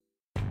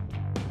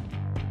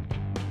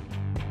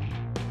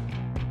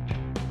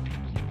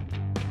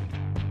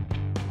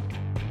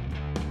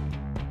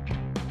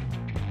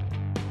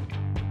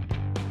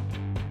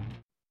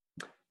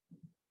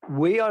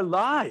We are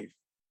live.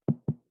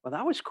 Well,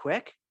 that was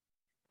quick.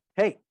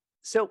 Hey,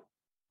 so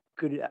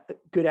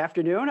good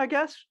afternoon, I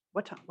guess.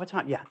 What time? What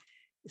time? Yeah,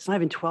 it's not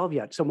even 12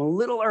 yet, so I'm a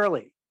little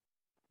early.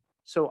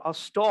 So I'll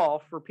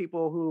stall for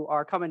people who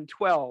are coming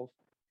 12.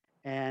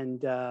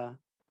 And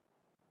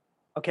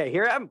okay,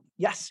 here I am.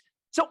 Yes.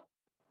 So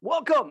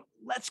welcome.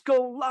 Let's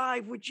go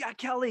live with Jack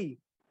Kelly.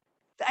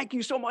 Thank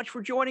you so much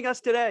for joining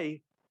us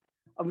today.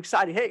 I'm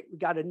excited. Hey, we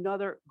got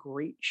another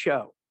great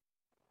show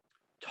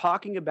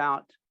talking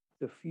about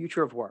the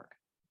future of work.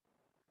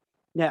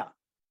 Now,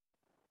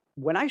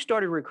 when I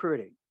started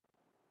recruiting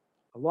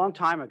a long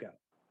time ago,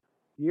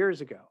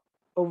 years ago,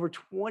 over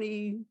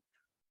 20,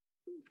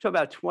 to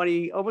about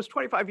 20, almost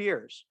 25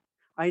 years,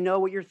 I know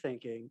what you're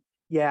thinking.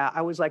 Yeah,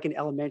 I was like in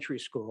elementary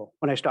school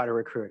when I started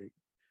recruiting,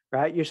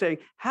 right? You're saying,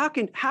 how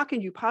can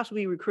you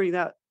possibly be recruiting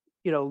that,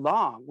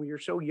 long when you're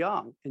so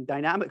young and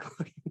dynamic?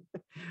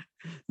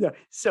 No,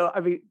 so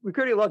I mean,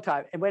 recruiting a long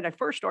time. And when I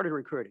first started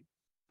recruiting,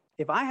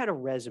 if I had a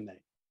resume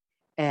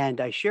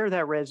and I shared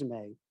that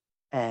resume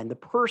and the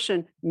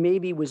person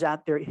maybe was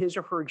at his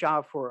or her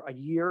job for a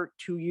year,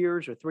 2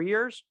 years, or 3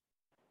 years,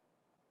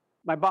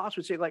 my boss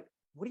would say, like,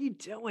 what are you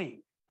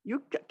doing?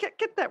 You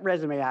get that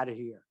resume out of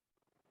here.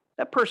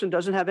 That person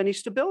doesn't have any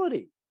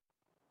stability.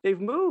 They've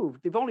moved.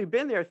 They've only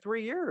been there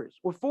 3 years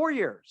or 4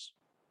 years.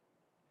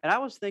 And I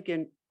was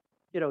thinking,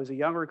 as a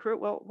young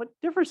recruit, well, what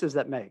difference does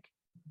that make?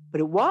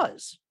 But it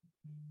was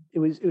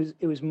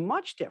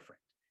much different.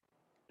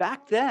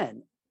 Back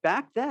then,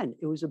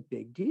 it was a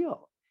big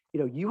deal.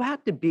 You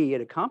had to be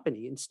at a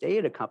company and stay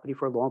at a company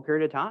for a long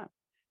period of time.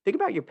 Think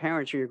about your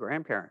parents or your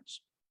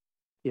grandparents.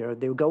 They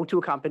would go to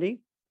a company,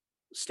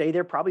 stay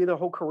there probably their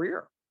whole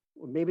career,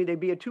 or maybe they'd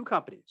be at 2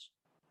 companies.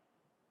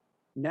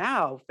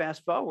 Now,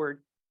 fast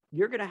forward,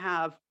 you're going to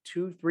have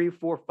 2, 3,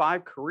 4,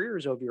 5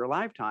 careers over your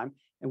lifetime.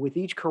 And with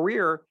each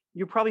career,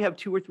 you probably have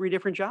 2 or 3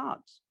 different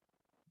jobs.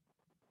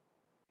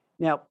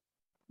 Now,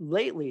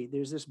 lately,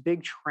 there's this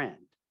big trend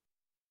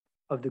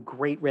of the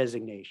Great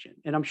Resignation.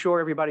 And I'm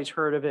sure everybody's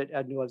heard of it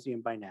ad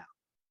nauseum by now.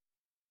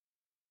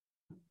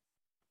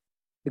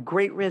 The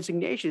Great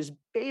Resignation is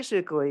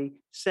basically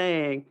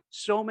saying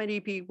so many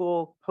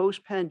people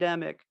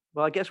post-pandemic,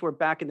 well, I guess we're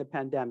back in the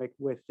pandemic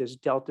with this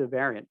Delta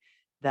variant,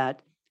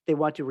 that they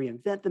want to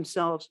reinvent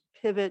themselves,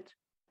 pivot,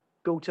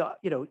 go to,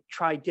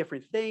 try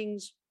different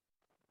things,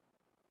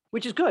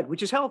 which is good,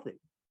 which is healthy.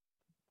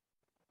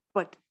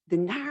 But the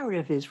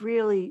narrative is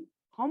really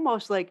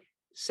almost like,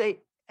 say,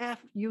 F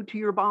you to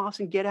your boss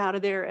and get out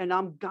of there, and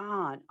I'm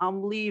gone.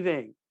 I'm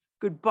leaving.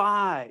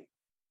 Goodbye.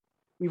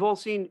 We've all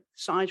seen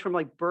signs from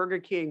like Burger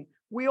King.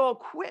 We all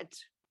quit.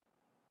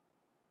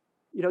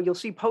 You'll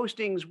see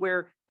postings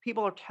where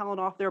people are telling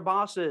off their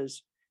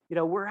bosses,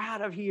 we're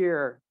out of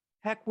here.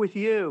 Heck with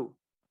you.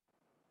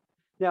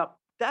 Now,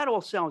 that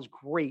all sounds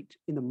great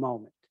in the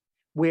moment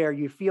where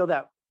you feel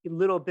that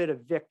little bit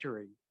of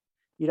victory.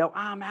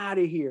 I'm out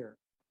of here.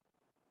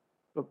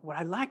 But what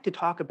I'd like to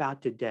talk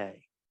about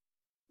today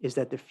is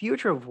that the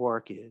future of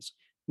work is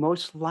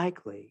most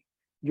likely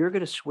you're going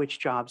to switch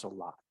jobs a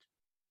lot.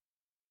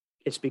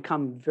 It's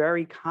become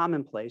very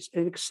commonplace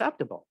and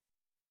acceptable.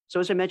 So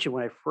as I mentioned,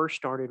 when I first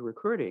started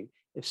recruiting,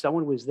 if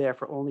someone was there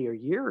for only a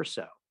year or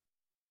so,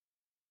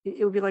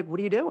 it would be like, what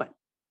are you doing?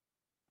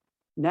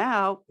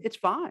 Now it's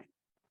fine.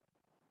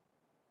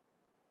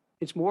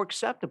 It's more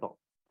acceptable.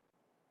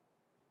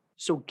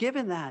 So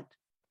given that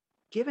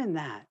you're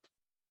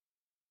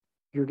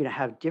going to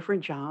have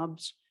different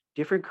jobs,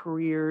 different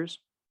careers,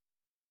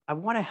 I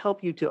want to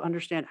help you to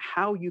understand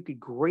how you could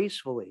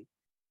gracefully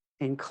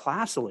and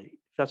classily,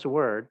 if that's a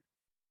word,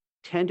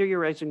 tender your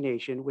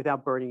resignation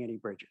without burning any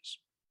bridges.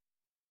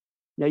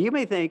 Now you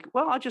may think,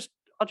 well, I'll just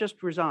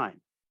resign.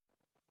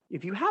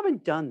 If you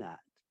haven't done that,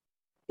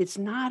 it's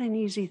not an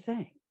easy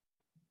thing.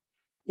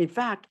 In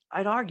fact,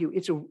 I'd argue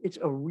it's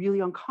a really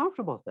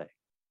uncomfortable thing.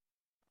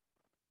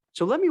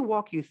 So let me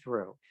walk you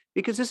through,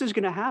 because this is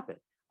going to happen.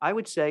 I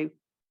would say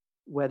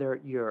whether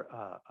you're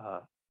a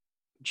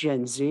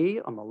Gen Z,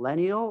 a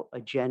millennial, a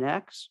Gen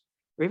X,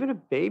 or even a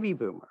baby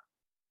boomer,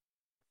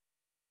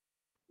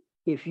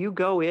 if you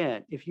go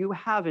in, if you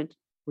haven't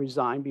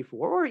resigned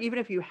before, or even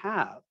if you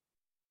have,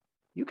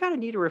 you kind of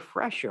need a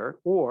refresher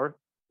or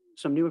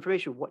some new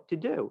information, what to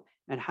do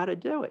and how to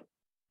do it.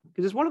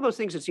 Because it's one of those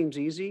things that seems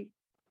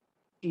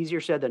easier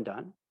said than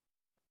done.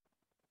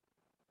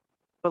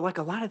 But like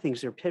a lot of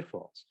things, there are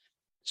pitfalls.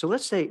 So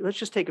let's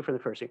just take it from the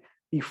first thing.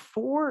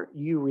 Before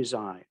you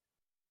resign,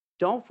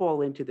 don't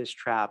fall into this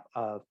trap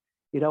of,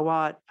 you know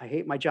what, I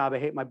hate my job, I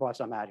hate my boss,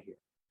 I'm out of here.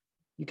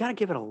 You got to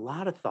give it a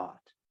lot of thought.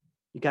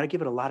 You got to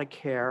give it a lot of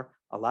care,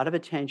 a lot of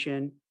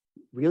attention,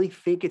 really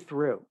think it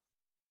through.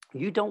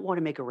 You don't want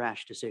to make a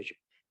rash decision.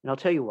 And I'll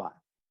tell you why.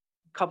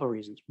 A couple of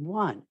reasons.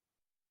 One,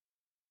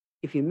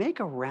 if you make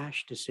a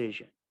rash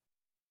decision,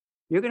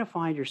 you're going to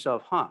find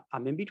yourself,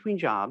 I'm in between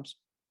jobs.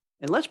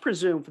 And let's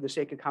presume for the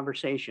sake of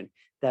conversation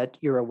that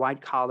you're a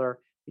white collar,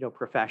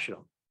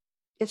 professional.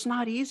 It's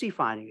not easy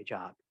finding a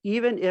job.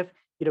 Even if,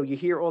 you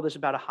hear all this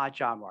about a hot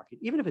job market,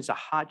 even if it's a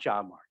hot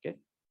job market,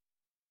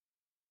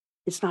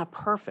 it's not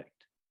perfect.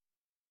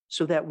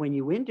 so that when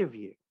you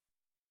interview,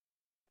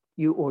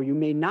 you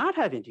may not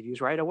have interviews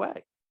right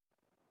away.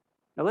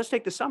 Now let's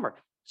take the summer.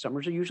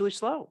 Summers are usually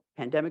slow.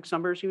 Pandemic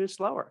summers even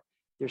slower.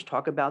 There's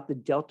talk about the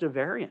Delta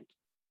variant.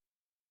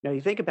 Now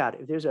you think about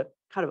it, if there's a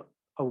kind of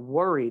a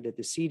worry that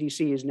the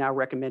CDC is now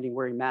recommending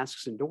wearing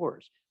masks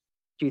indoors,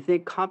 do you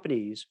think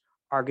companies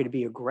are going to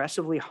be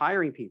aggressively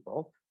hiring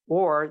people,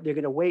 or they're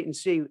going to wait and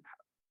see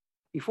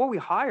before we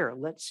hire,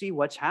 let's see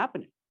what's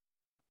happening.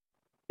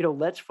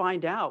 Let's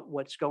find out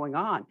what's going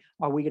on.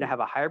 Are we going to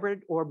have a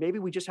hybrid, or maybe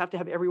we just have to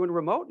have everyone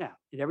remote now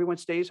and everyone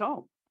stays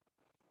home?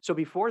 So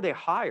before they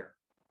hire,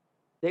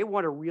 they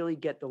want to really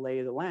get the lay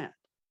of the land.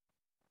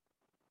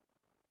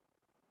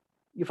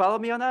 You follow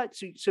me on that?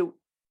 So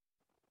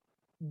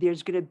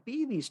there's going to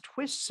be these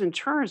twists and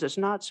turns that's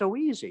not so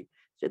easy.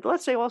 So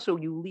let's say also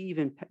you leave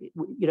in,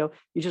 you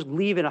just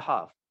leave in a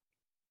huff.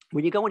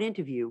 When you go and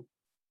interview,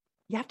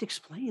 you have to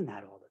explain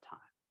that all the time.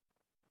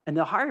 And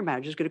the hiring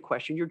manager is going to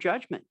question your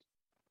judgment.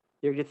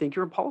 They're going to think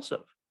you're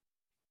impulsive.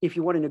 If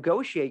you want to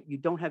negotiate, you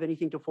don't have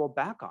anything to fall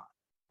back on.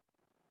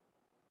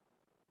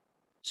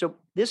 So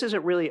this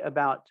isn't really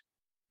about,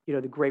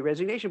 the Great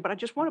Resignation, but I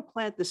just want to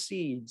plant the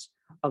seeds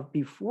of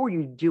before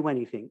you do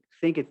anything,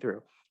 think it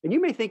through. And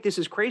you may think this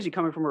is crazy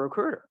coming from a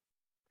recruiter,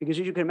 because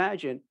as you can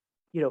imagine,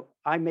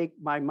 I make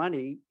my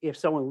money if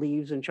someone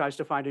leaves and tries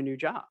to find a new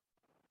job.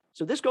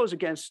 So this goes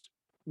against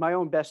my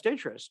own best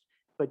interest.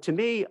 But to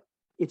me,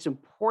 it's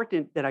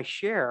important that I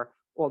share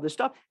all this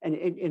stuff. And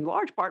in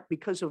large part,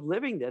 because of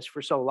living this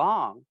for so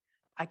long,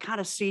 I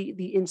kind of see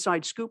the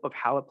inside scoop of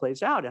how it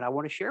plays out. And I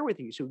want to share with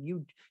you so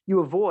you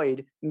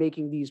avoid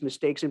making these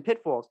mistakes and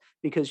pitfalls,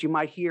 because you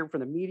might hear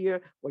from the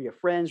media or your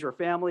friends or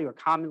family or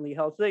commonly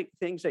held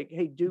things like,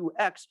 hey, do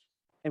X.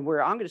 And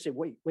where I'm going to say,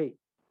 wait,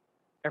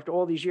 after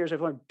all these years,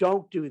 I've learned,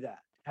 don't do that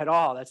at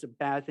all. That's a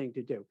bad thing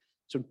to do.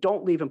 So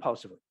don't leave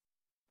impulsively.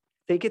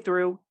 Think it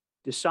through,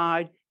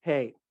 decide,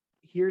 hey,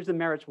 here's the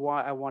merits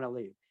why I want to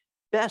leave.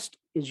 Best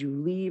is you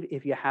leave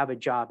if you have a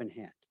job in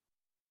hand.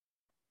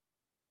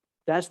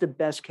 That's the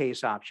best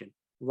case option.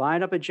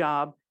 Line up a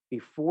job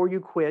before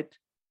you quit,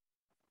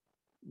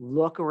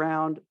 look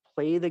around,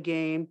 play the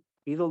game,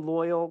 be the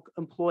loyal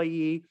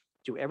employee,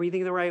 do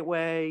everything the right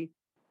way,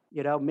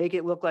 make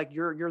it look like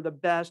you're the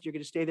best, you're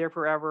going to stay there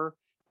forever,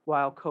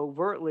 while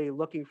covertly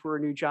looking for a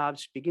new job,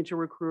 speaking to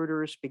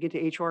recruiters, speaking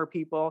to HR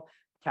people,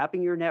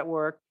 tapping your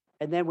network.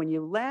 And then when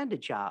you land a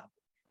job,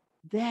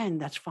 then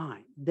that's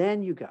fine.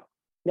 Then you go.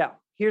 Now,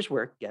 here's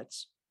where it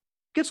gets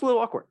a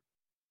little awkward.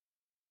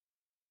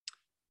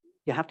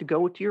 You have to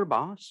go to your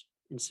boss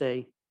and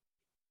say,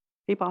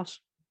 hey,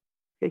 boss,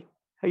 hey,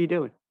 how you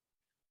doing?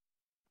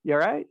 You all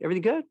right?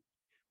 Everything good?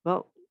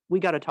 Well, we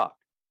got to talk.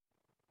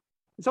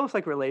 It's almost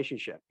like a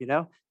relationship,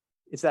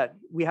 It's that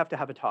we have to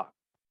have a talk.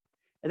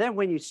 And then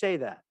when you say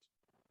that,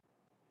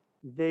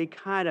 they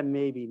kind of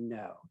maybe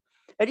know.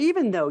 And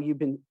even though you've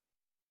been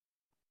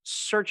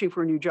searching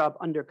for a new job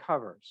under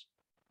covers,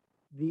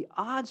 the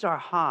odds are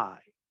high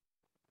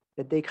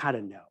that they kind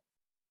of know.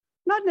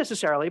 Not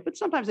necessarily, but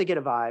sometimes they get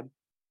a vibe.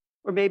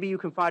 Or maybe you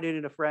confide it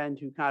in a friend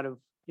who kind of,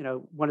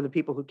 one of the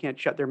people who can't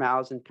shut their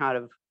mouths and kind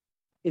of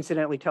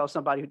incidentally tell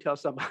somebody who tells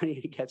somebody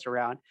and it gets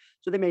around.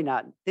 So they may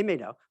know,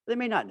 but they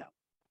may not know.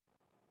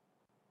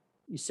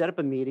 You set up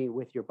a meeting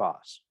with your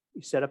boss.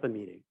 You set up a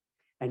meeting.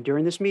 And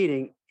during this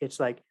meeting, it's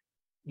like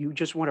you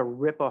just want to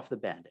rip off the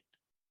Band-Aid.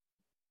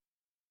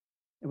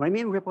 And when I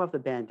mean rip off the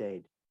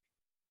Band-Aid,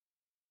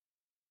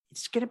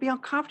 it's going to be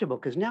uncomfortable,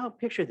 because now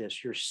picture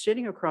this. You're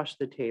sitting across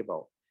the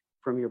table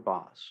from your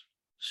boss,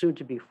 soon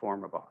to be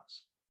former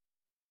boss.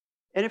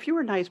 And if you're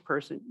a nice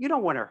person, you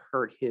don't want to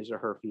hurt his or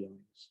her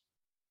feelings.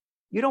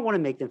 You don't want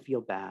to make them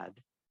feel bad.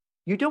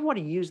 You don't want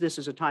to use this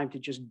as a time to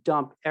just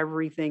dump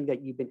everything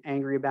that you've been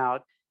angry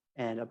about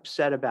and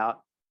upset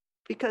about,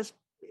 because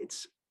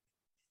it's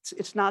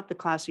not the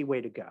classy way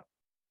to go.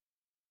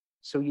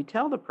 So you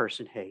tell the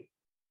person, hey,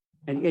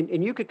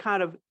 and you could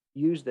kind of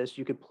use this,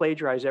 you could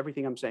plagiarize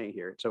everything I'm saying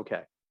here. It's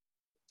okay.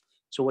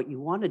 So what you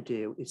want to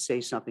do is say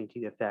something to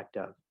the effect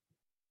of,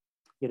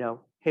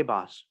 hey,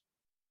 boss,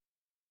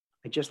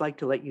 I'd just like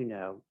to let you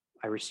know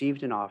I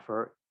received an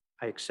offer,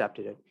 I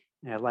accepted it,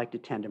 and I'd like to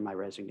tender my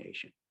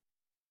resignation.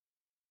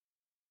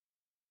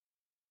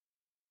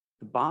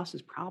 The boss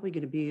is probably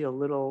going to be a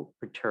little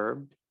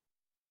perturbed.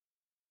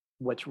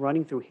 What's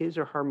running through his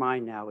or her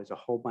mind now is a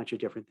whole bunch of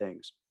different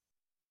things.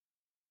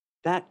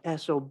 That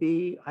SOB,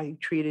 I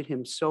treated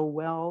him so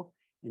well,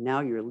 and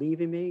now you're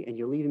leaving me, and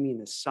you're leaving me in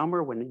the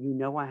summer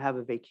when I have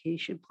a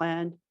vacation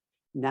planned.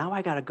 Now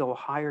I got to go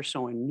hire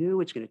someone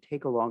new. It's going to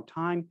take a long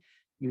time.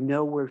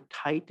 We're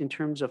tight in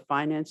terms of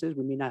finances.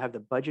 We may not have the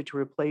budget to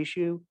replace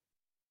you.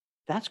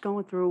 That's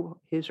going through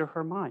his or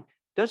her mind.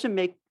 Doesn't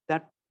make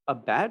that a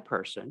bad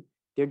person.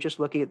 They're just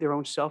looking at their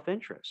own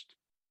self-interest.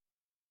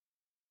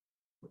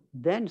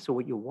 Then, so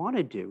what you want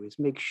to do is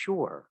make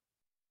sure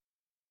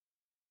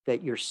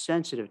that you're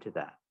sensitive to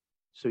that.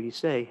 So you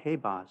say, hey,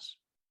 boss,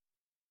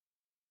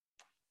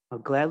 I'll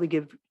gladly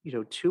give,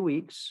 2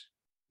 weeks.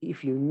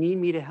 If you need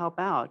me to help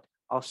out,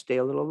 I'll stay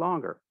a little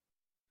longer.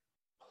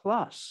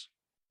 Plus,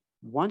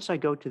 Once I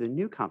go to the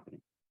new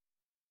company,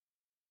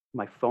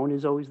 my phone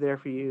is always there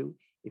for you.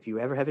 If you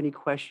ever have any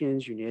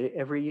questions,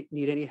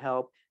 need any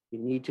help, you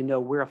need to know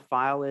where a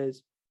file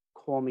is,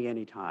 call me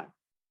anytime.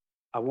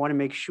 I want to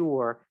make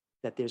sure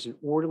that there's an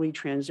orderly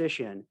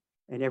transition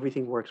and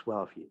everything works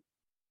well for you.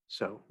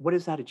 So what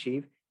does that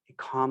achieve? It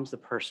calms the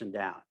person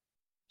down.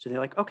 So they're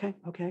like, okay,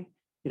 okay,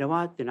 you know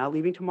what? They're not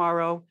leaving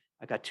tomorrow.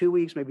 I got 2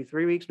 weeks, maybe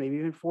 3 weeks, maybe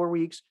even 4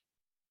 weeks.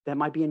 That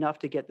might be enough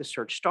to get the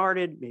search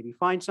started, maybe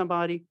find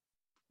somebody,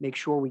 make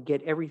sure we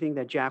get everything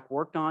that Jack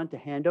worked on to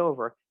hand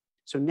over.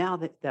 So now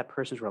that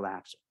person's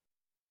relaxing.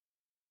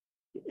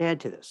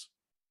 Add to this,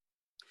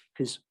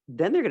 because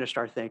then they're going to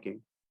start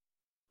thinking,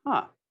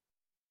 huh,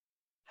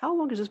 how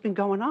long has this been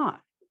going on?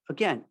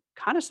 Again,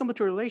 kind of similar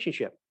to a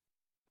relationship.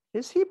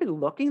 Has he been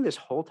looking this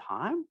whole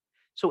time?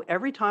 So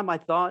every time I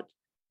thought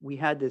we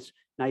had this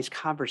nice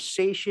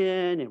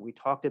conversation and we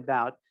talked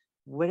about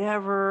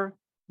whatever,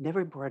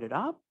 never brought it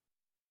up.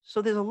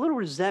 So there's a little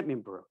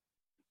resentment brewing.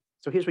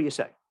 So here's what you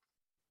say.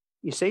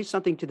 You say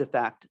something to the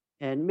fact,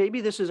 and maybe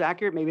this is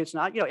accurate, maybe it's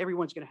not,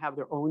 everyone's going to have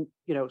their own,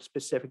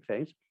 specific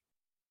things.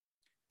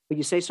 But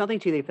you say something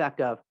to the effect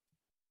of,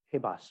 hey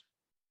boss,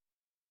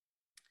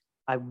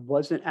 I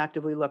wasn't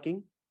actively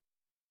looking.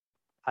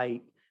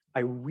 I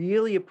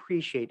really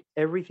appreciate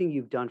everything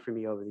you've done for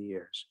me over the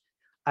years.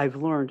 I've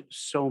learned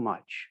so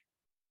much.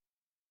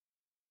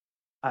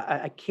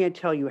 I can't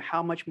tell you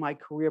how much my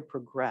career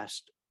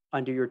progressed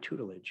under your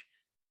tutelage.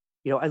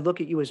 I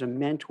look at you as a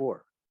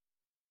mentor,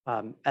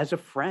 as a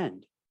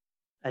friend,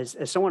 as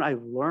someone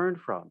I've learned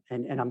from,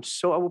 and I'm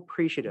so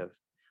appreciative.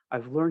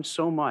 I've learned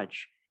so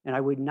much, and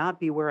I would not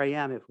be where I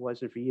am if it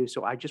wasn't for you.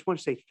 So I just want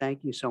to say thank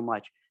you so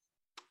much.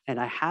 And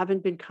I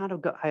haven't been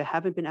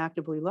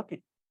actively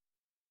looking.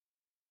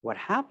 What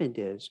happened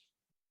is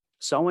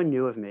someone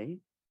knew of me,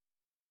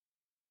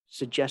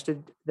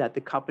 suggested that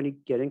the company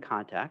get in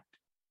contact.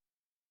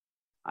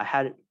 I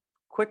had a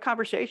quick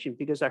conversation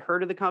because I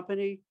heard of the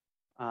company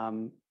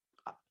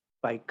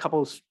by a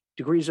couple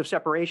degrees of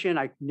separation.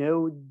 I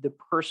know the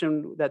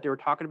person that they were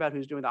talking about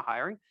who's doing the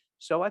hiring.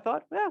 So I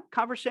thought,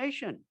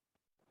 conversation.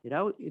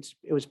 It's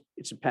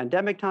a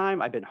pandemic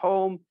time. I've been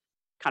home,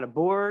 kind of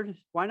bored.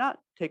 Why not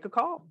take a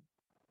call?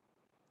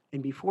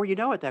 And before you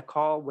know it, that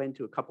call went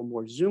to a couple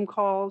more Zoom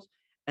calls.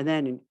 And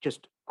then in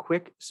just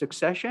quick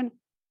succession,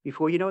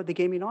 before you know it, they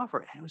gave me an offer.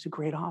 And it was a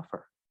great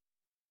offer.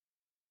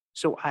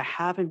 So I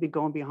haven't been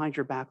going behind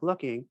your back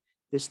looking.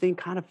 This thing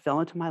kind of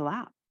fell into my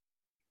lap.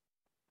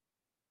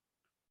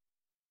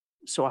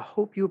 So I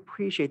hope you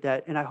appreciate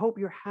that. And I hope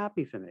you're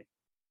happy for me,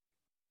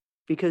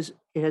 because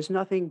it has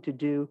nothing to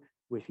do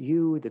with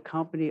you, the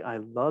company. I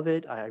love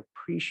it. I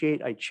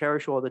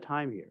cherish all the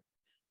time here.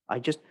 I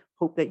just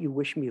hope that you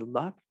wish me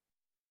luck.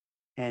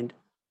 And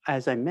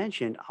as I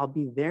mentioned, I'll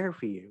be there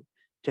for you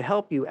to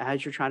help you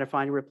as you're trying to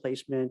find a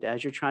replacement,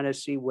 as you're trying to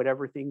see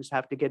whatever things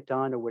have to get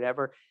done or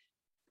whatever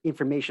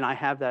information I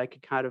have that I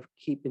could kind of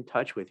keep in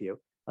touch with you.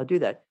 I'll do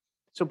that.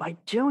 So by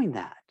doing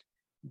that,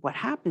 what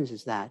happens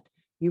is that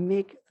you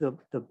make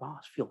the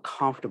boss feel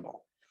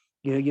comfortable.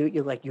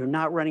 You're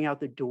not running out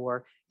the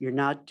door. You're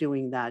not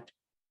doing that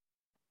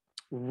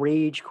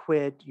rage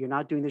quit. You're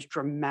not doing this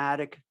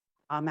dramatic,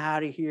 I'm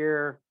out of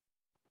here.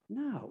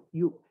 No,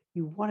 you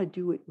want to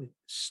do it with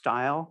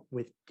style,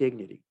 with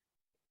dignity.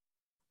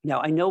 Now,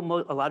 I know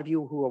a lot of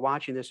you who are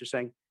watching this are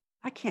saying,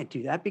 I can't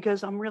do that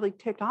because I'm really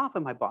ticked off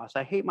at my boss.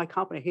 I hate my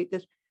company. I hate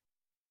this.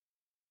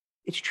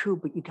 It's true,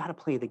 but you got to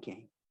play the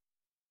game.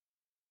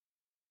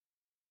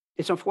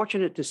 It's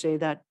unfortunate to say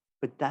that,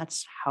 but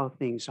that's how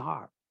things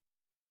are.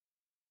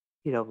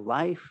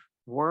 Life,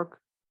 work,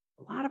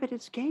 a lot of it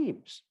is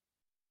games.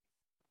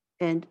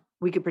 And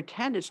we can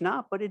pretend it's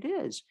not, but it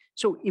is.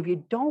 So if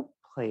you don't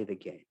play the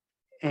game,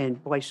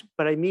 what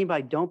I mean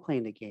by don't play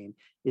the game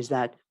is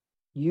that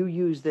you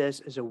use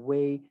this as a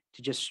way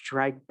to just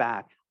strike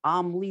back.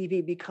 I'm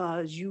leaving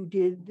because you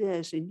did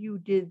this and you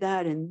did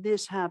that and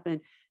this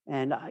happened.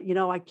 And,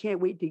 I can't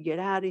wait to get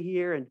out of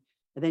here. And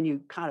then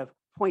you kind of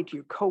point to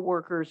your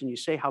coworkers and you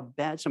say how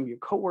bad some of your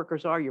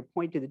coworkers are. You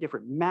point to the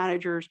different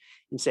managers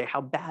and say how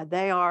bad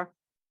they are.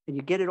 And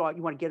you get it all.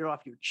 You want to get it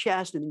off your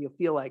chest, and then you'll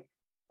feel like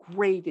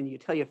great. And you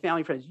tell your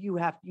family friends,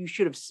 you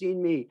should have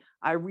seen me.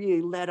 I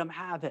really let them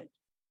have it.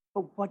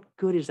 But what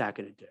good is that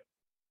going to do?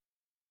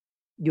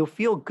 You'll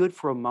feel good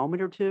for a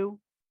moment or two.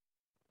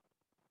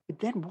 But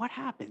then what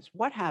happens?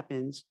 What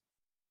happens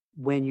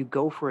when you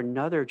go for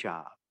another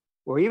job,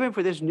 or even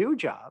for this new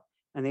job,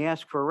 and they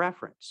ask for a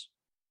reference?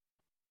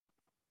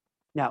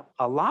 Now,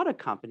 a lot of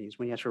companies,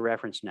 when you ask for a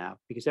reference now,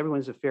 because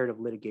everyone's afraid of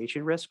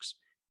litigation risks,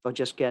 they'll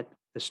just get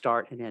the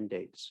start and end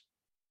dates.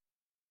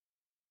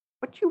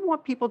 But you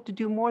want people to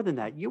do more than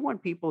that. You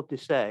want people to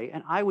say,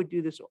 and I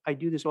do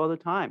this all the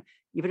time,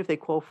 even if they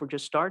call for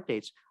just start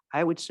dates,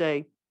 I would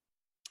say,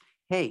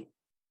 hey,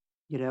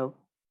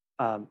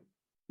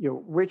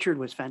 Richard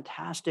was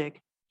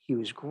fantastic. He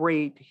was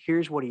great.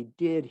 Here's what he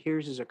did.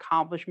 Here's his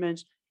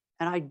accomplishments.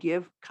 And I'd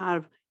give kind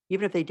of,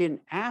 even if they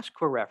didn't ask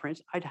for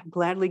reference, I'd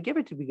gladly give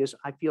it to, because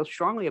I feel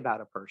strongly about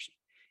a person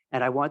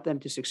and I want them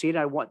to succeed.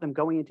 I want them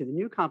going into the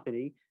new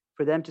company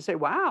for them to say,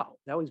 wow,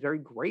 that was very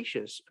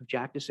gracious of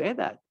Jack to say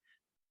that.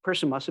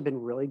 Person must have been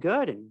really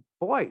good. And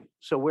boy,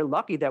 so we're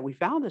lucky that we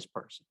found this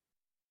person.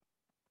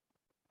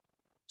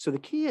 So the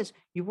key is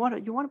you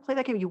want to play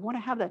that game. You want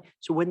to have that.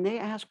 So when they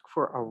ask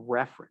for a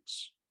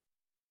reference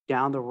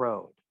down the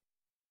road,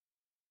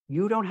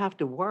 you don't have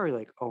to worry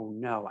like, oh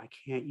no, I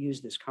can't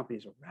use this company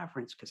as a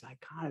reference because I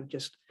kind of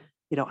just,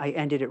 I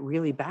ended it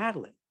really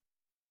badly.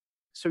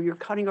 So you're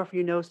cutting off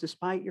your nose to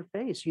spite your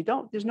face.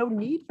 There's no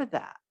need for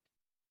that.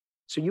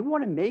 So you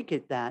want to make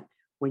it that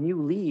when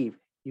you leave,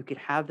 you could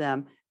have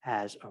them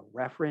as a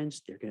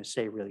reference. They're going to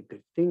say really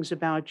good things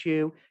about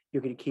you.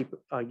 You're going to keep,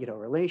 a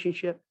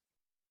relationship.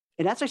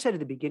 And as I said at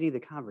the beginning of the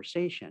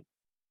conversation,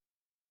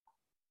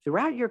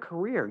 throughout your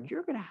career,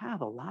 you're going to have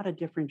a lot of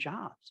different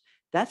jobs.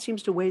 That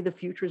seems the way the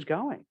future is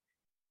going.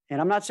 And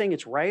I'm not saying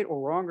it's right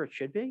or wrong or it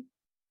should be.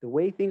 The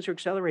way things are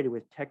accelerated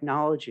with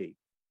technology,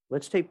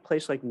 let's take a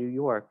place like New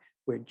York,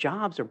 where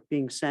jobs are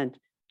being sent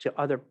to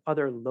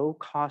other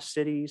low-cost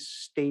cities,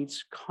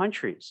 states,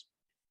 countries.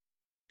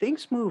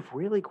 Things move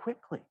really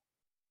quickly.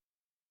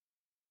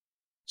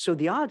 So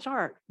the odds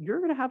are you're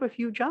going to have a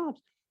few jobs,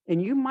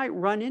 and you might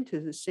run into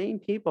the same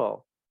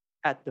people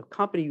at the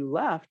company you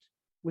left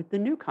with the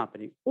new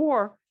company,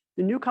 or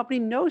the new company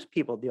knows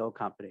people at the old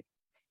company.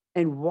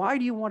 And why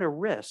do you want to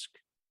risk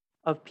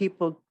of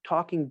people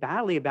talking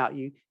badly about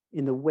you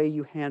in the way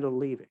you handle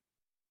leaving?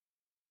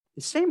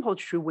 The same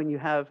holds true when you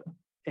have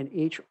an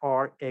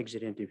HR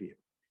exit interview.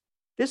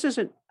 This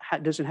doesn't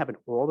happen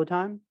all the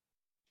time,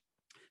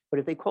 but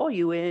if they call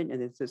you in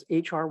and it says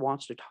HR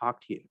wants to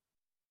talk to you,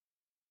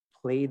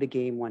 play the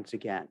game once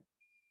again.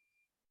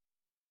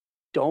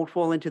 Don't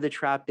fall into the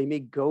trap. They may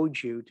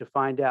goad you to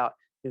find out.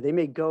 They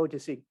may go to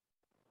see,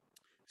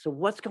 so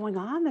what's going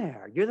on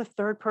there? You're the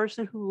third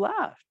person who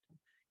left.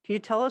 Can you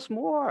tell us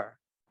more?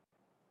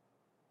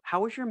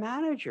 How was your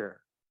manager?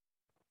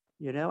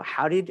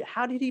 How did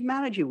he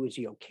manage you? Was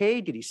he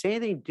okay? Did he say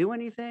anything, do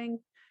anything?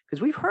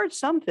 Because we've heard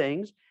some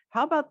things.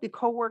 How about the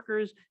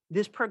coworkers,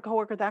 this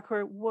coworker, that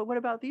coworker? What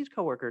about these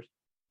coworkers?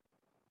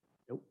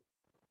 Nope.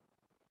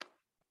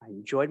 I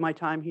enjoyed my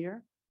time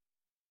here.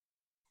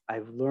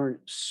 I've learned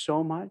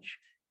so much.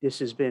 This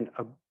has been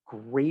a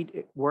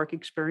great work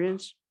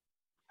experience.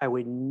 I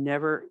would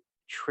never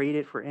trade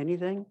it for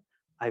anything.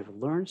 I've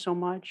learned so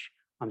much.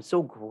 I'm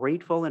so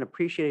grateful and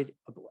appreciative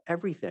of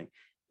everything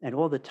and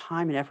all the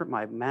time and effort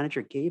my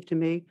manager gave to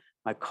me.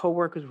 My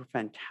coworkers were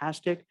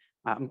fantastic.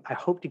 I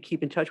hope to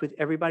keep in touch with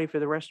everybody for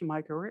the rest of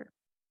my career.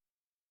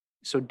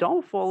 So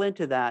don't fall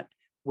into that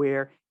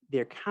where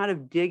they're kind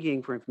of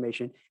digging for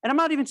information. And I'm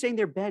not even saying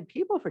they're bad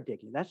people for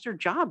digging. That's their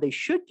job. They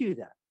should do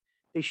that.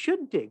 They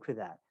should dig for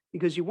that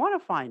because you want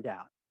to find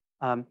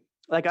out.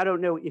 Like, I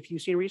don't know if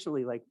you've seen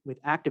recently, like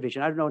with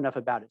Activision, I don't know enough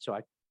about it, so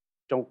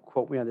don't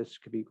quote me on this,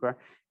 could be correct.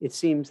 It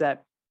seems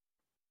that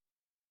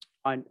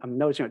I'm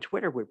noticing on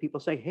Twitter where people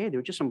say, hey, there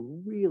were just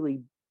some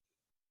really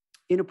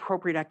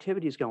inappropriate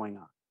activities going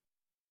on.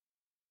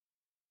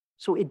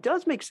 So it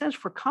does make sense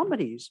for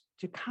companies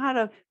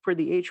to for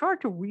the HR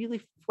to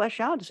really flesh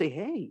out to say,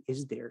 hey,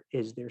 is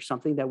there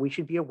something that we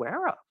should be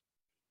aware of?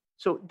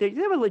 So they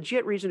have a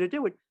legit reason to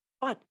do it,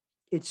 but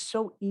it's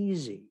so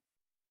easy.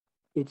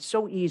 It's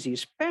so easy,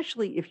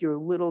 especially if you're a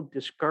little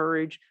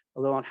discouraged,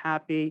 a little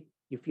unhappy.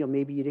 You feel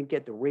maybe you didn't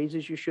get the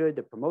raises you should,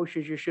 the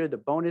promotions you should, the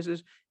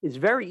bonuses. It's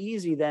very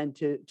easy then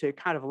to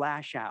kind of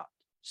lash out.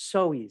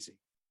 So easy,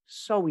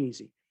 so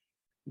easy.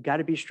 You got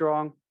to be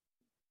strong,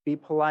 be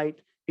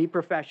polite, be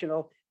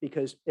professional,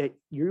 because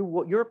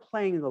you're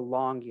playing the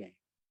long game.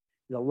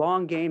 The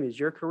long game is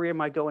your career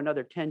might go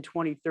another 10,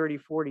 20, 30,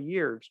 40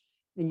 years.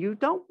 And you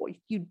don't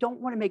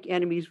want to make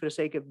enemies for the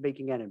sake of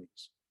making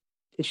enemies.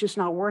 It's just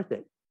not worth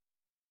it.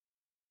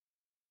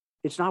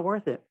 It's not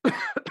worth it.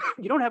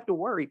 You don't have to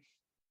worry.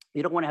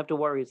 You don't want to have to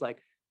worry. It's like,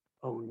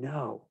 oh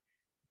no,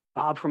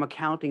 Bob from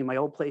accounting in my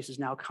old place is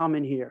now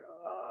coming here.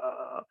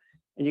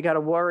 And you got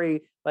to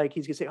worry, like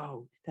he's going to say,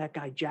 oh, that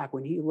guy Jack,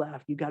 when he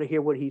left, you got to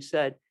hear what he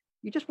said.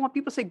 You just want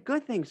people to say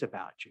good things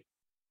about you.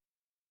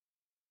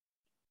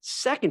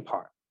 Second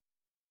part,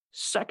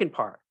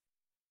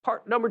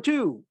 part number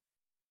 2,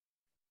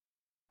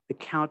 the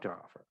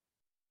counteroffer.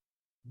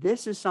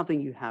 This is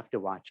something you have to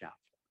watch out for.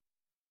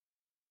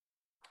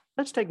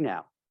 Let's take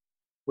now.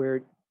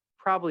 We're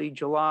probably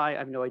July, I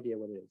have no idea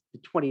what it is, the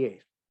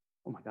 28th.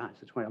 Oh my God, it's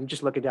the 20th. I'm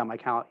just looking down my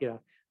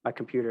my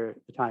computer at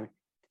the time,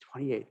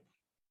 the 28th.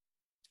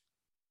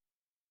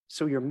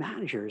 So your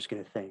manager is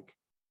going to think,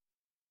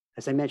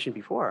 as I mentioned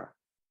before,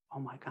 oh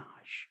my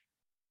gosh,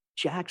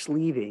 Jack's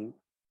leaving.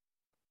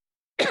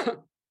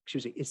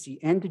 Excuse me, it's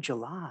the end of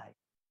July.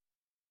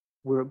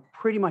 We're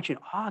pretty much in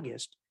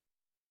August.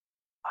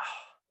 Oh,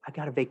 I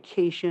got a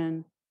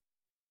vacation.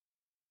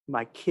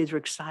 My kids are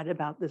excited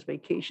about this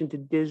vacation to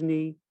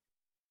Disney.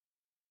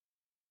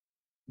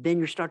 Then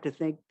you start to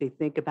they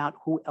think about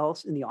who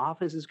else in the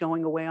office is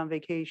going away on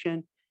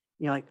vacation.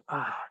 You're like,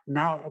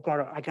 now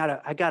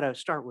I gotta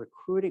start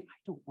recruiting. I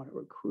don't want to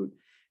recruit.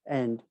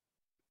 And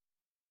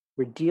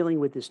We're dealing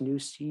with this new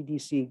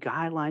CDC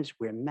guidelines,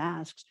 wear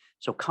masks.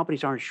 So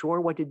companies aren't sure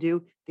what to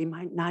do. They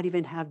might not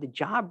even have the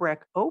job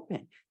rec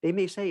open. They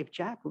may say, if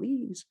Jack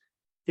leaves,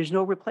 there's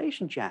no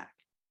replacing Jack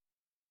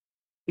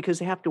because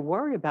they have to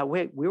worry about,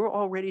 wait, we were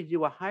all ready to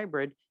do a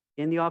hybrid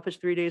in the office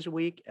 3 days a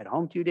week, at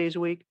home 2 days a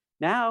week.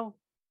 Now,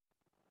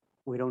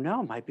 we don't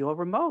know, might be all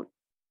remote.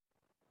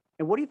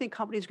 And what do you think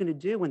companies going to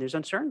do when there's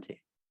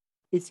uncertainty?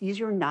 It's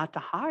easier not to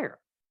hire.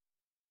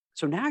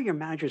 So now your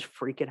manager's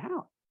freaking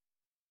out.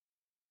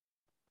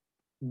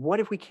 What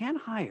if we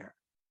can't hire?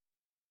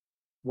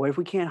 What if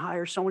we can't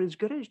hire someone as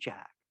good as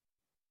Jack?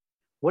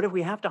 What if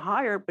we have to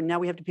hire, but now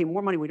we have to pay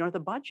more money? We don't have the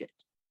budget.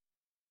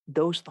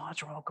 Those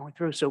thoughts are all going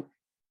through. So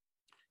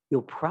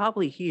you'll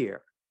probably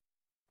hear,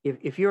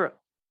 if you're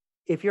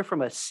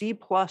from a C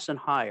plus and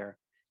higher,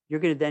 you're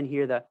going to then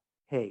hear the,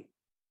 hey,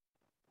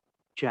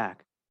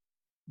 Jack,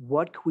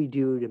 what can we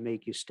do to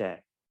make you stay?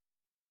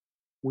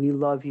 We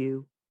love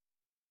you.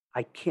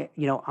 I can't,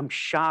 I'm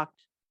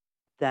shocked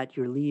that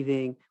you're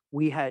leaving.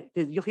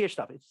 You'll hear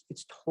stuff.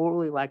 It's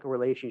totally like a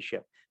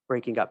relationship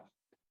breaking up.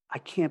 I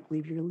can't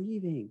believe you're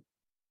leaving.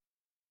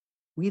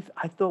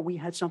 I thought we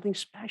had something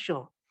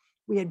special.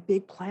 We had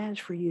big plans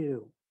for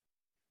you.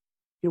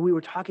 We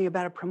were talking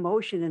about a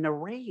promotion and a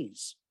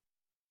raise,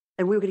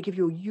 and we were going to give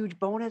you a huge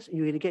bonus, and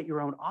you're going to get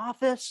your own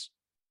office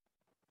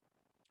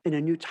and a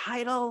new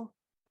title.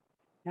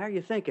 Now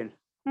you're thinking,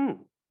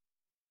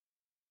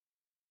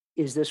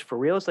 is this for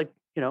real? It's like,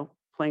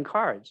 playing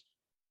cards.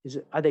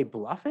 Are they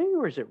bluffing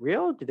or is it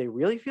real? Do they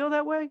really feel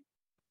that way?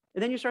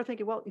 And then you start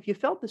thinking, well, if you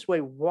felt this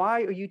way,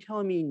 why are you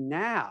telling me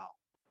now,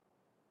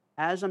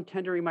 as I'm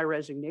tendering my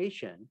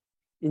resignation,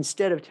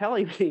 instead of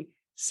telling me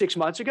 6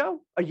 months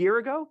ago, a year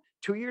ago,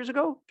 2 years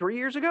ago, 3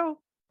 years ago?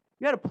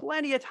 You had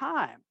plenty of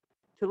time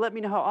to let me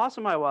know how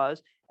awesome I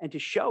was and to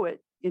show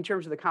it in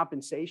terms of the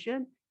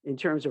compensation, in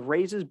terms of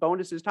raises,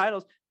 bonuses,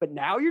 titles, but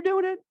now you're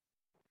doing it.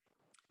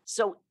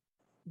 So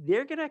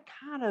they're going to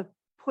kind of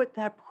put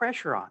that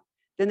pressure on.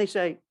 Then they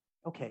say,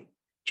 okay,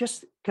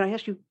 can I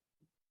ask you,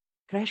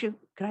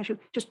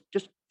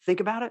 just think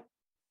about it.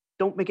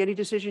 Don't make any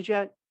decisions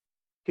yet.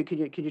 Can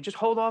you just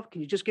hold off?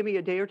 Can you just give me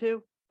a day or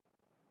two?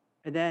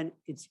 And then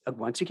it's,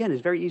 once again,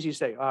 it's very easy to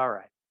say, all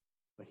right,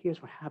 but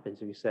here's what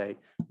happens if you say,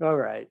 all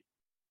right,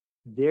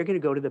 they're going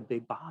to go to the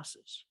big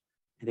bosses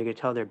and they're going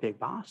to tell their big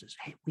bosses,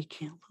 hey, we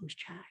can't lose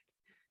Jack.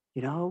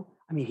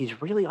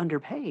 He's really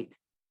underpaid.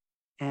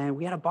 And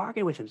we had a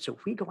bargain with him. So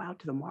if we go out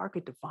to the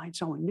market to find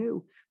someone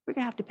new, we're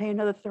going to have to pay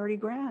another 30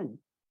 grand.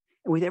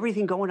 And with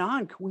everything going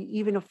on, can we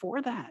even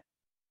afford that?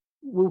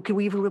 Well, can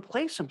we even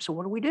replace him? So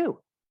what do we do?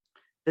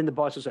 Then the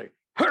boss will say,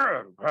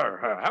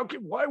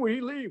 why would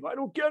he leave? I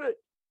don't get it.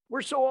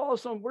 We're so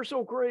awesome. We're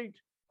so great.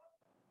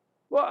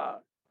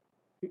 Well,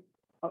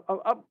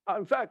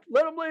 in fact,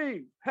 let him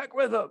leave. Heck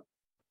with him.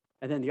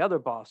 And then the other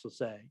boss will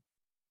say,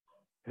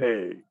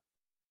 hey,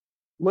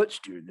 let's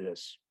do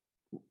this.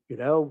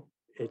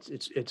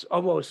 It's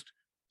almost,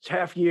 it's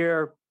half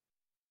year.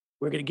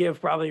 We're going to give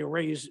probably a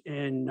raise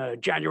in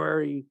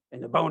January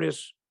and the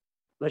bonus.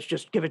 Let's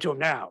just give it to him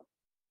now.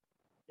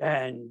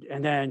 And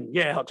then,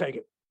 yeah, I'll take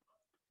it.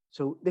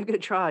 So they're going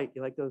to try.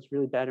 You like those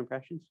really bad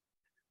impressions?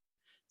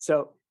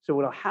 So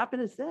what'll happen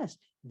is this,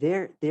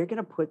 they're going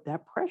to put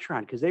that pressure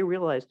on because they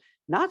realize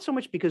not so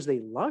much because they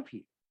love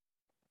you,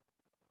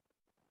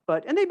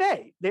 and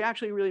they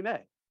actually really may,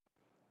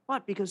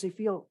 but because they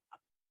feel,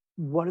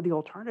 what are the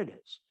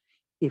alternatives?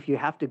 If you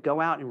have to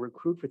go out and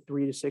recruit for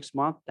 3 to 6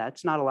 months,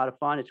 that's not a lot of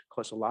fun. It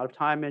costs a lot of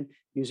time and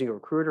using a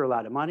recruiter, a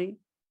lot of money.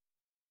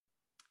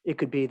 It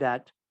could be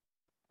that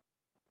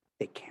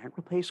they can't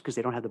replace because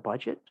they don't have the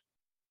budget.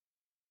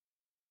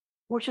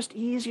 Or it's just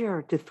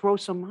easier to throw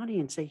some money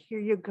and say, here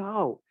you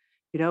go.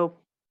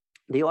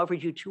 They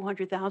offered you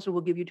 200,000,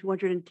 we'll give you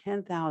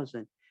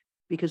 210,000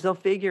 because they'll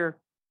figure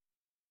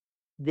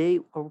they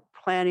are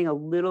planning a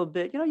little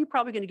bit, you're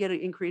probably going to get an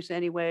increase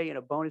anyway and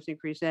a bonus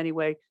increase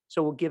anyway.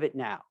 So we'll give it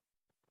now.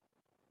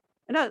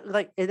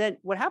 And then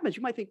what happens?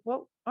 You might think,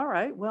 well, all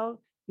right,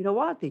 well, you know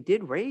what? They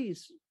did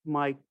raise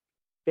my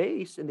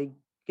base and they,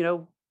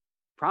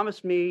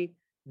 promised me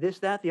this,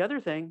 that, the other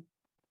thing.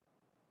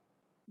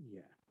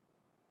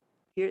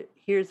 Yeah.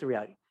 Here's the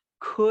reality.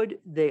 Could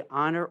they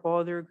honor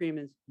all their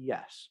agreements?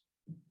 Yes.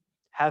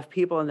 Have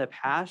people in the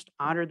past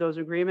honored those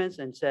agreements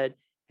and said,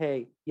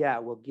 hey, yeah,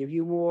 we'll give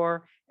you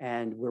more.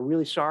 And we're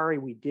really sorry.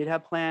 We did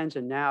have plans.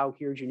 And now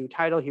here's your new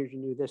title. Here's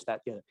your new this,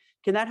 that, the other.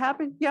 Can that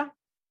happen? Yeah.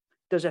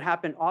 Does it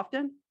happen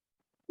often?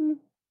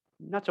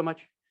 Not so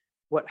much.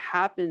 What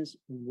happens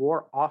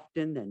more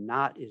often than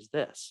not is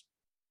this.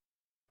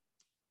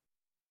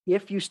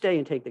 If you stay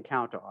and take the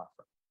counter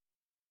offer,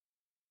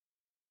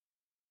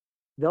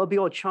 they'll be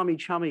all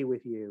chummy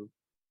with you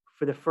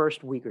for the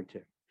first week or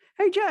two.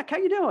 Hey, Jack, how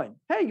you doing?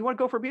 Hey, you want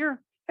to go for a beer?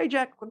 Hey,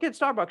 Jack, we'll get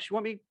Starbucks. You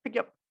want me to pick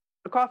you up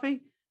a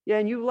coffee? Yeah,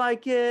 and you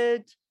like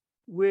it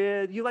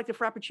you like the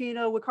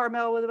Frappuccino with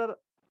caramel?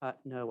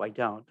 No, I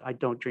don't. I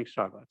don't drink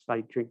Starbucks.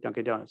 I drink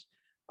Dunkin' Donuts.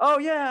 Oh,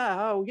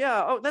 yeah.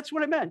 Oh, that's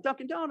what I meant.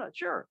 Dunkin' Donuts,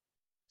 sure.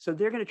 So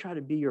they're going to try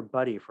to be your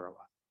buddy for a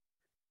while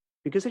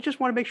because they just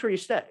want to make sure you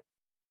stay.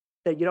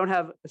 that you don't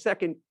have a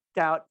second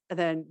doubt, and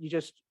then you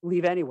just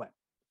leave anyway.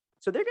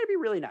 So they're going to be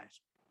really nice.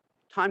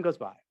 Time goes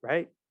by,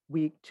 right?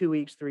 Week, 2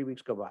 weeks, 3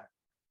 weeks go by.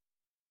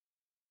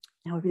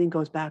 Now everything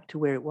goes back to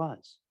where it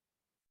was.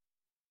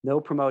 No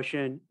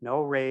promotion,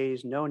 no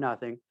raise, no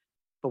nothing.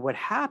 But what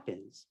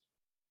happens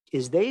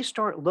is they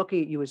start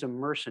looking at you as a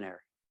mercenary.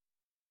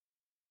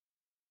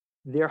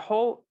 Their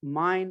whole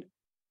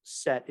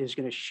mindset is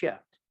going to shift.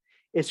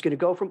 It's going to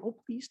go from, oh,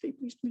 please stay,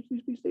 please, please,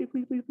 please, please stay,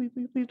 please, please, please,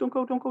 please, please, don't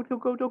go, don't go,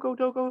 don't go, don't go,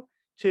 don't go,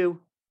 to,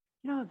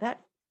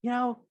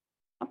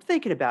 I'm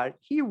thinking about it.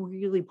 He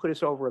really put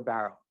us over a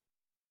barrel.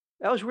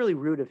 That was really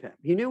rude of him.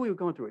 He knew we were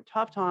going through a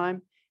tough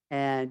time,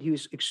 and he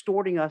was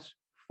extorting us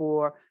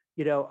for,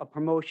 a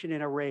promotion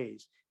and a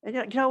raise. And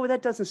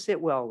that doesn't sit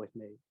well with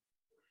me.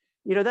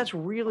 That's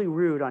really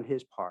rude on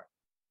his part.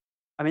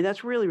 I mean,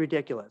 that's really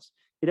ridiculous.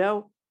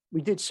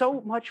 We did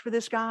so much for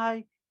this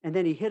guy, and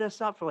then he hit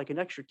us up for like an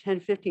extra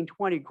 10, 15,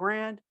 20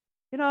 grand.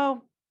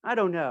 I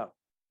don't know.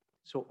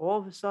 So all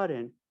of a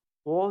sudden,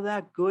 all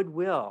that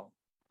goodwill,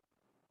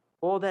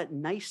 all that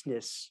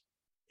niceness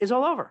is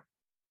all over.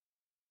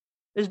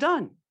 It's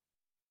done.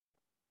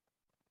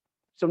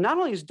 So not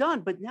only is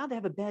done, but now they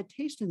have a bad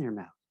taste in their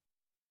mouth.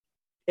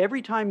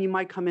 Every time you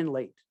might come in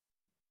late,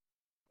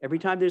 every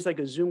time there's like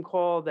a Zoom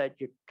call that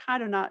you're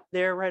kind of not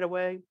there right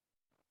away,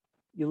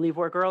 you leave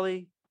work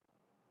early,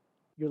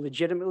 you're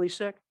legitimately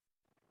sick,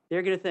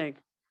 they're going to think,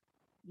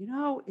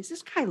 is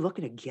this guy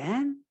looking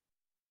again?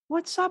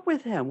 What's up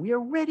with him? We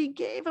already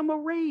gave him a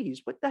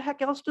raise. What the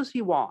heck else does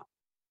he want?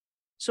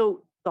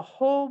 So the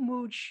whole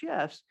mood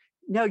shifts.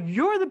 Now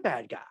you're the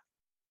bad guy.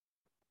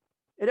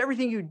 And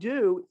everything you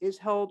do is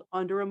held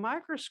under a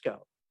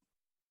microscope.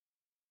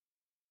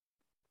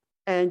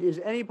 And as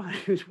anybody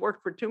who's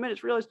worked for 2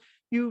 minutes realize,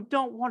 you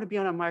don't want to be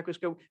on a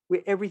microscope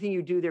where everything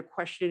you do, they're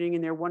questioning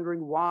and they're wondering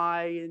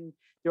why. And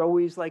they're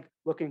always like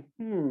looking,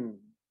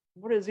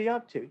 what is he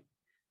up to?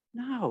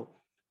 No.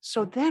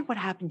 So then what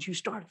happens? You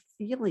start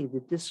feeling the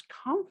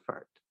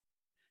discomfort.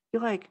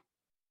 You're like,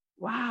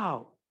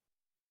 wow,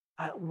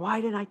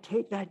 why didn't I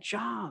take that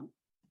job?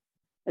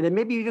 And then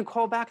maybe you even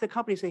call back the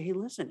company and say, hey,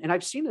 listen, and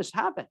I've seen this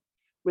happen,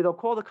 where they'll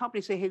call the company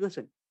and say, hey,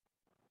 listen,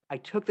 I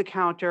took the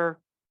counter.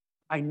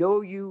 I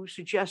know you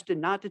suggested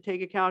not to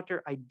take a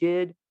counter. I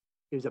did.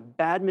 It was a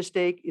bad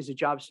mistake. Is the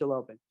job still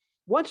open?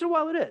 Once in a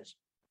while it is,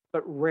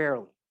 but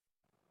rarely.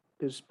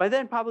 Because by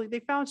then probably they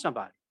found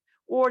somebody.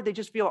 Or they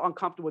just feel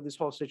uncomfortable with this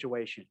whole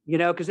situation,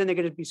 because then they're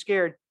going to be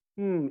scared.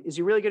 Is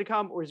he really going to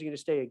come, or is he going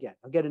to stay again?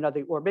 I'll get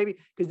another, or maybe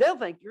because they'll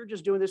think you're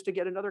just doing this to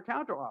get another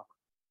counter offer.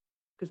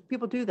 Because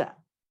people do that.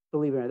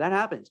 Believe it or not, that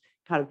happens.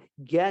 Kind of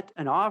get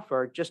an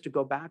offer just to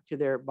go back to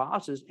their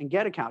bosses and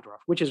get a counter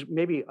offer, which is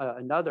maybe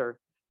another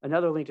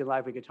LinkedIn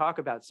Live. We could talk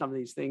about some of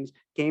these things,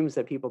 games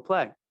that people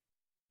play.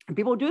 And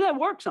people do that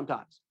work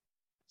sometimes.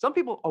 Some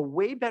people are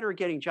way better at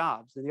getting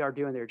jobs than they are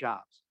doing their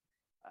jobs.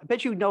 I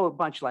bet you know a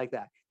bunch like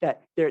that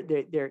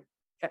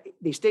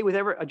they stay with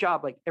a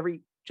job like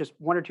every just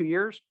 1 or 2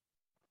 years,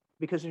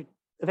 because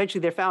eventually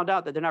they're found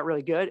out that they're not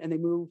really good and they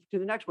move to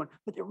the next one,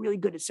 but they're really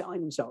good at selling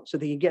themselves so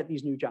they can get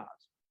these new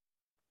jobs.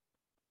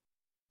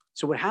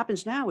 So what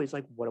happens now is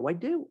like, what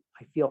do?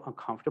 I feel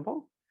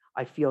uncomfortable.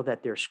 I feel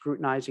that they're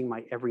scrutinizing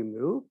my every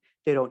move.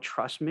 They don't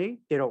trust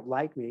me. They don't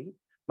like me.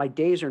 My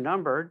days are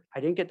numbered.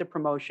 I didn't get the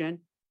promotion.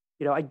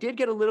 I did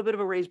get a little bit of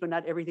a raise, but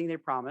not everything they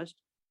promised.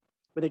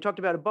 When they talked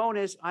about a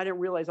bonus, I didn't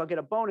realize I'll get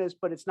a bonus,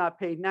 but it's not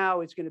paid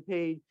now. It's going to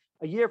pay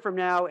a year from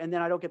now. And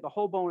then I don't get the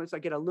whole bonus. I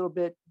get a little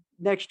bit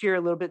next year,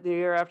 a little bit the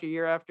year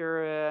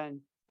after,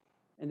 and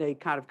they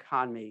kind of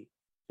conned me.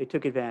 They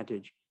took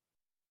advantage.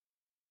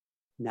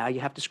 Now you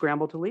have to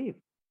scramble to leave.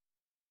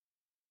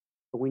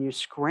 But when you're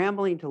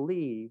scrambling to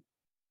leave,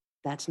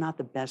 that's not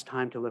the best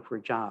time to look for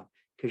a job,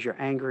 because you're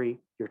angry,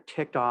 you're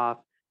ticked off,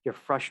 you're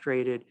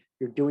frustrated,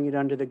 you're doing it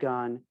under the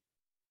gun.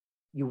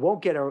 You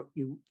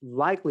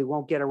likely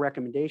won't get a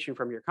recommendation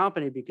from your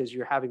company because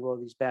you're having all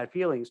these bad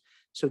feelings.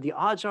 So the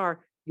odds are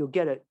you'll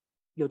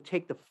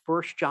take the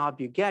first job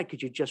you get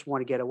because you just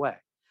want to get away.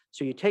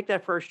 So you take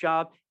that first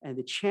job, and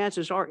the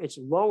chances are it's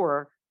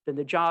lower than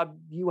the job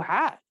you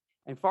had,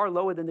 and far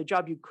lower than the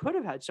job you could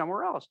have had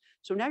somewhere else.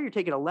 So now you're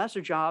taking a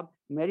lesser job,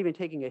 you might even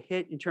taking a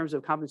hit in terms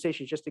of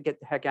compensation just to get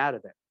the heck out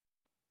of it.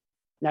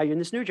 Now you're in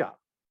this new job.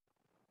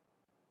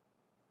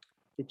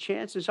 The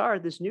chances are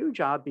this new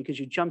job, because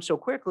you jump so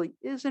quickly,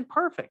 isn't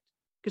perfect.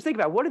 Because think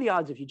about it, what are the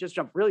odds if you just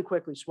jump really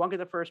quickly, swung at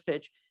the first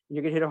pitch, and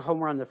you're going to hit a home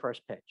run on the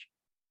first pitch?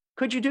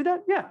 Could you do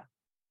that? Yeah.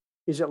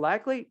 Is it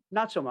likely?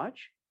 Not so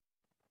much.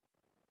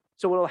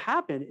 So what will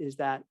happen is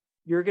that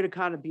you're going to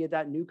kind of be at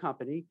that new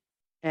company,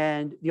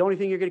 and the only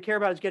thing you're going to care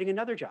about is getting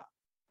another job.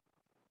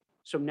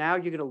 So now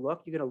you're going to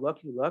look,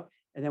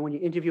 and then when you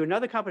interview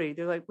another company,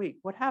 they're like, wait,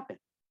 what happened?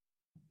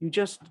 You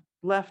just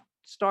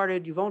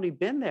started, you've only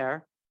been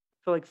there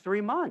for like 3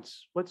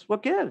 months.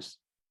 What gives?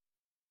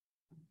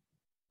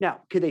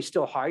 Now, could they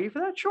still hire you for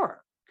that?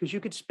 Sure. Because you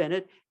could spin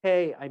it.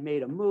 Hey, I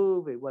made a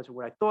move. It wasn't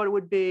what I thought it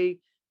would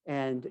be.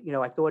 And,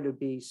 I thought it would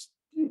be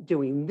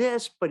doing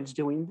this, but it's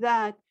doing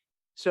that.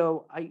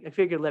 So I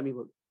figured, let me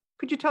move.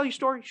 Could you tell your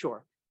story?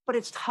 Sure. but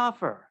it's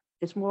tougher.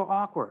 It's more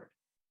awkward.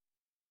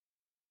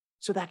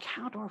 So that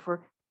counteroffer,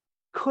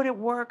 could it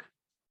work?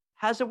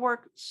 Has it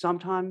worked?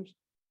 Sometimes,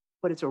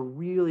 but it's a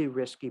really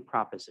risky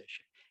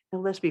proposition.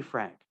 And let's be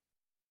frank,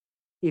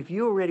 if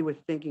you already were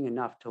thinking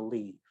enough to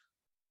leave,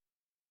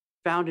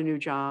 found a new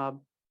job,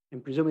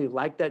 and presumably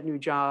liked that new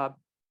job,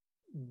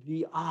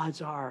 the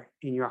odds are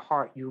in your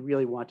heart you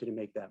really wanted to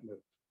make that move.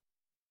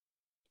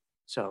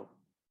 So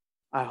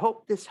I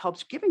hope this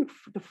helps giving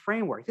the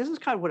framework. This is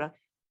kind of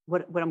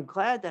what I'm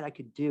glad that I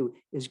could do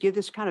is give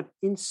this kind of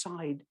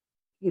inside,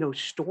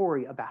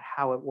 story about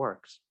how it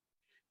works.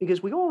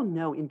 Because we all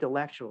know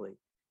intellectually,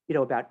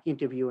 about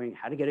interviewing,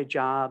 how to get a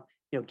job,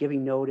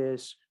 giving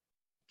notice,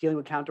 dealing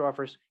with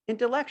counteroffers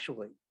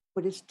intellectually,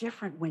 but it's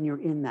different when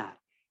you're in that.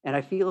 And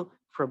I feel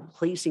from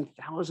placing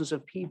thousands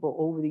of people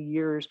over the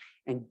years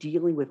and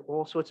dealing with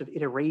all sorts of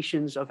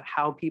iterations of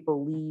how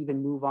people leave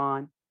and move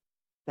on,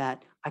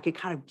 that I could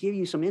kind of give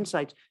you some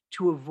insights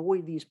to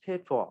avoid these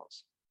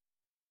pitfalls.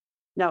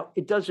 Now,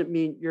 it doesn't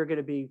mean you're going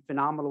to be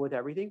phenomenal with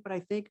everything, but I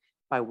think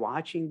by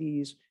watching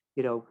these,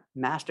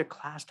 master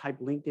class type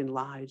LinkedIn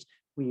lives,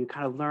 where you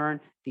kind of learn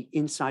the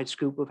inside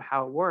scoop of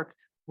how it works,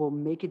 will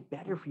make it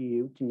better for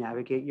you to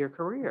navigate your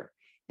career.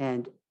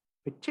 And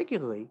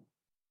particularly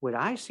what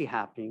I see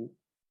happening,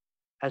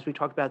 as we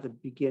talked about at the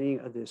beginning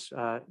of this,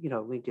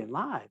 LinkedIn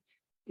Live,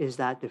 is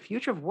that the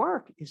future of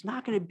work is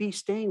not going to be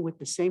staying with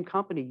the same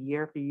company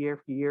year after year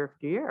after year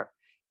after year.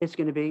 It's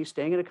going to be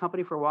staying in a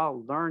company for a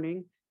while,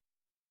 learning,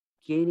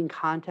 gaining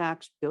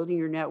contacts, building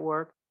your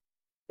network,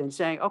 then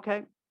saying,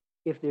 okay,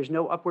 if there's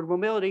no upward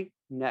mobility,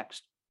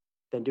 next.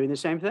 Then doing the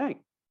same thing,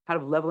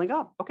 kind of leveling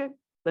up. Okay,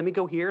 let me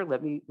go here.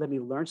 Let me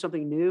learn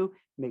something new,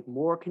 make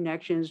more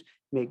connections,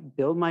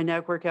 build my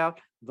network out,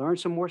 learn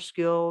some more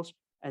skills,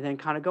 and then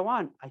kind of go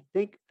on. I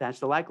think that's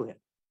the likelihood.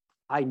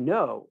 I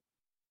know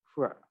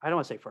I don't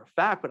want to say for a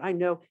fact, but I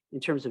know in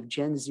terms of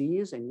Gen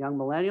Zs and young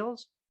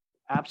millennials,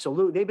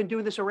 absolutely, they've been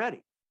doing this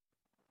already.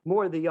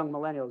 More of the young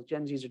millennials,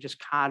 Gen Zs are just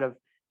kind of,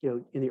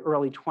 in the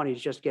early 20s,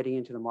 just getting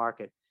into the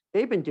market.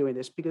 They've been doing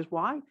this because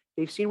why?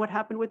 They've seen what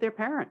happened with their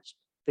parents.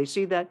 They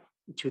see that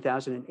in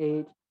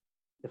 2008,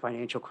 the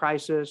financial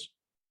crisis,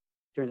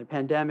 during the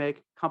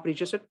pandemic, companies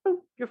just said,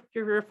 "Boom,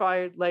 you're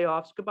fired,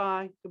 layoffs,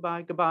 goodbye,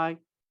 goodbye, goodbye."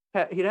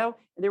 And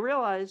they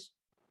realize,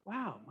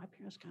 wow, my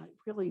parents got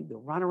really the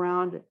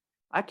runaround.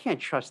 I can't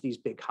trust these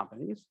big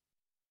companies.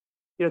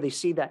 They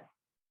see that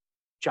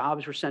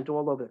jobs were sent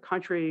all over the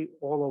country,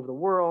 all over the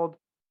world,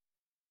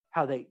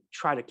 how they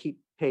try to keep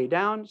pay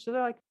down. So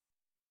they're like,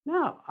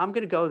 no, I'm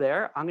going to go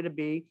there. I'm going to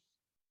be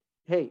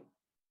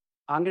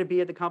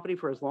at the company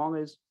for as long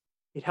as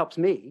it helps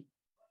me.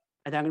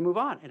 And then I'm going to move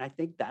on. And I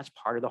think that's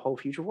part of the whole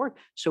future of work.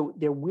 So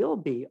there will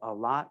be a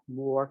lot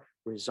more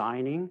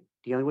resigning,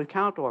 dealing with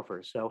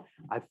counteroffers. So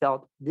I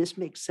felt this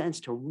makes sense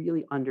to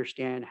really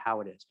understand how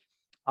it is.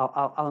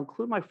 I'll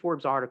include my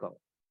Forbes article,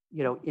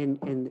 in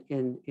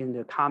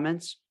the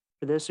comments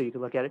for this, so you can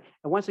look at it.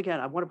 And once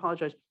again, I want to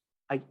apologize.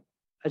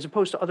 As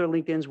opposed to other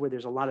LinkedIn's where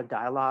there's a lot of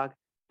dialogue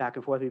back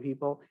and forth with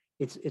people,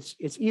 it's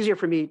easier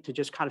for me to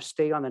just kind of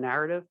stay on the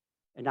narrative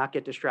and not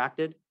get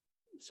distracted.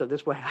 So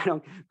this way I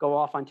don't go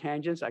off on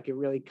tangents. I can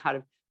really kind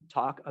of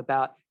talk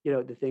about,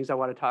 the things I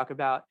want to talk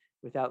about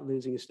without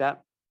losing a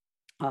step.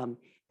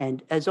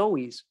 And as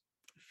always,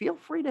 feel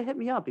free to hit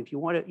me up if you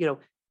want to,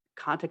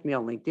 contact me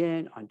on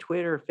LinkedIn, on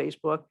Twitter,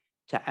 Facebook,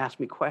 to ask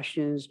me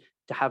questions,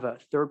 to have a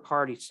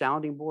third-party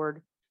sounding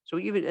board. So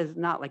even as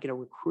not like in a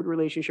recruiter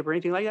relationship or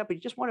anything like that, but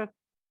you just want to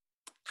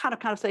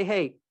kind of say,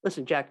 hey,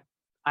 listen, Jack,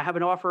 I have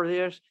an offer of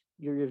this.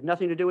 You have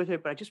nothing to do with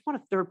it, but I just want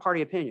a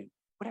third-party opinion.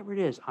 Whatever it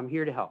is, I'm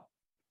here to help.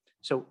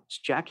 So it's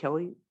Jack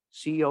Kelly,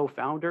 CEO,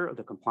 founder of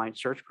the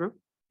Compliance Search Group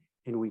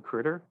and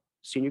Recruiter,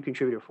 senior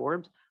contributor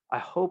Forbes. I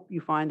hope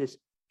you find this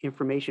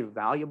information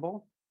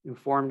valuable,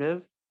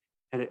 informative,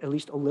 and at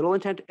least a little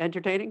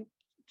entertaining,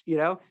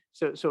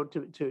 so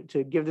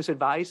to give this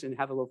advice and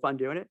have a little fun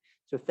doing it.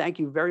 So thank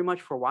you very much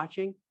for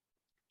watching.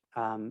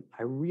 I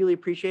really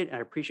appreciate it. And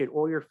I appreciate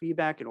all your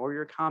feedback and all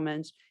your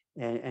comments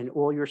and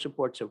all your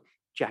support. So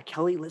Jack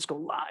Kelly, let's go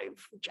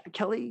live. Jack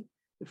Kelly,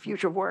 the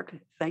future of work.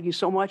 Thank you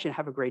so much and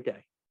have a great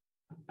day.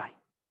 Bye.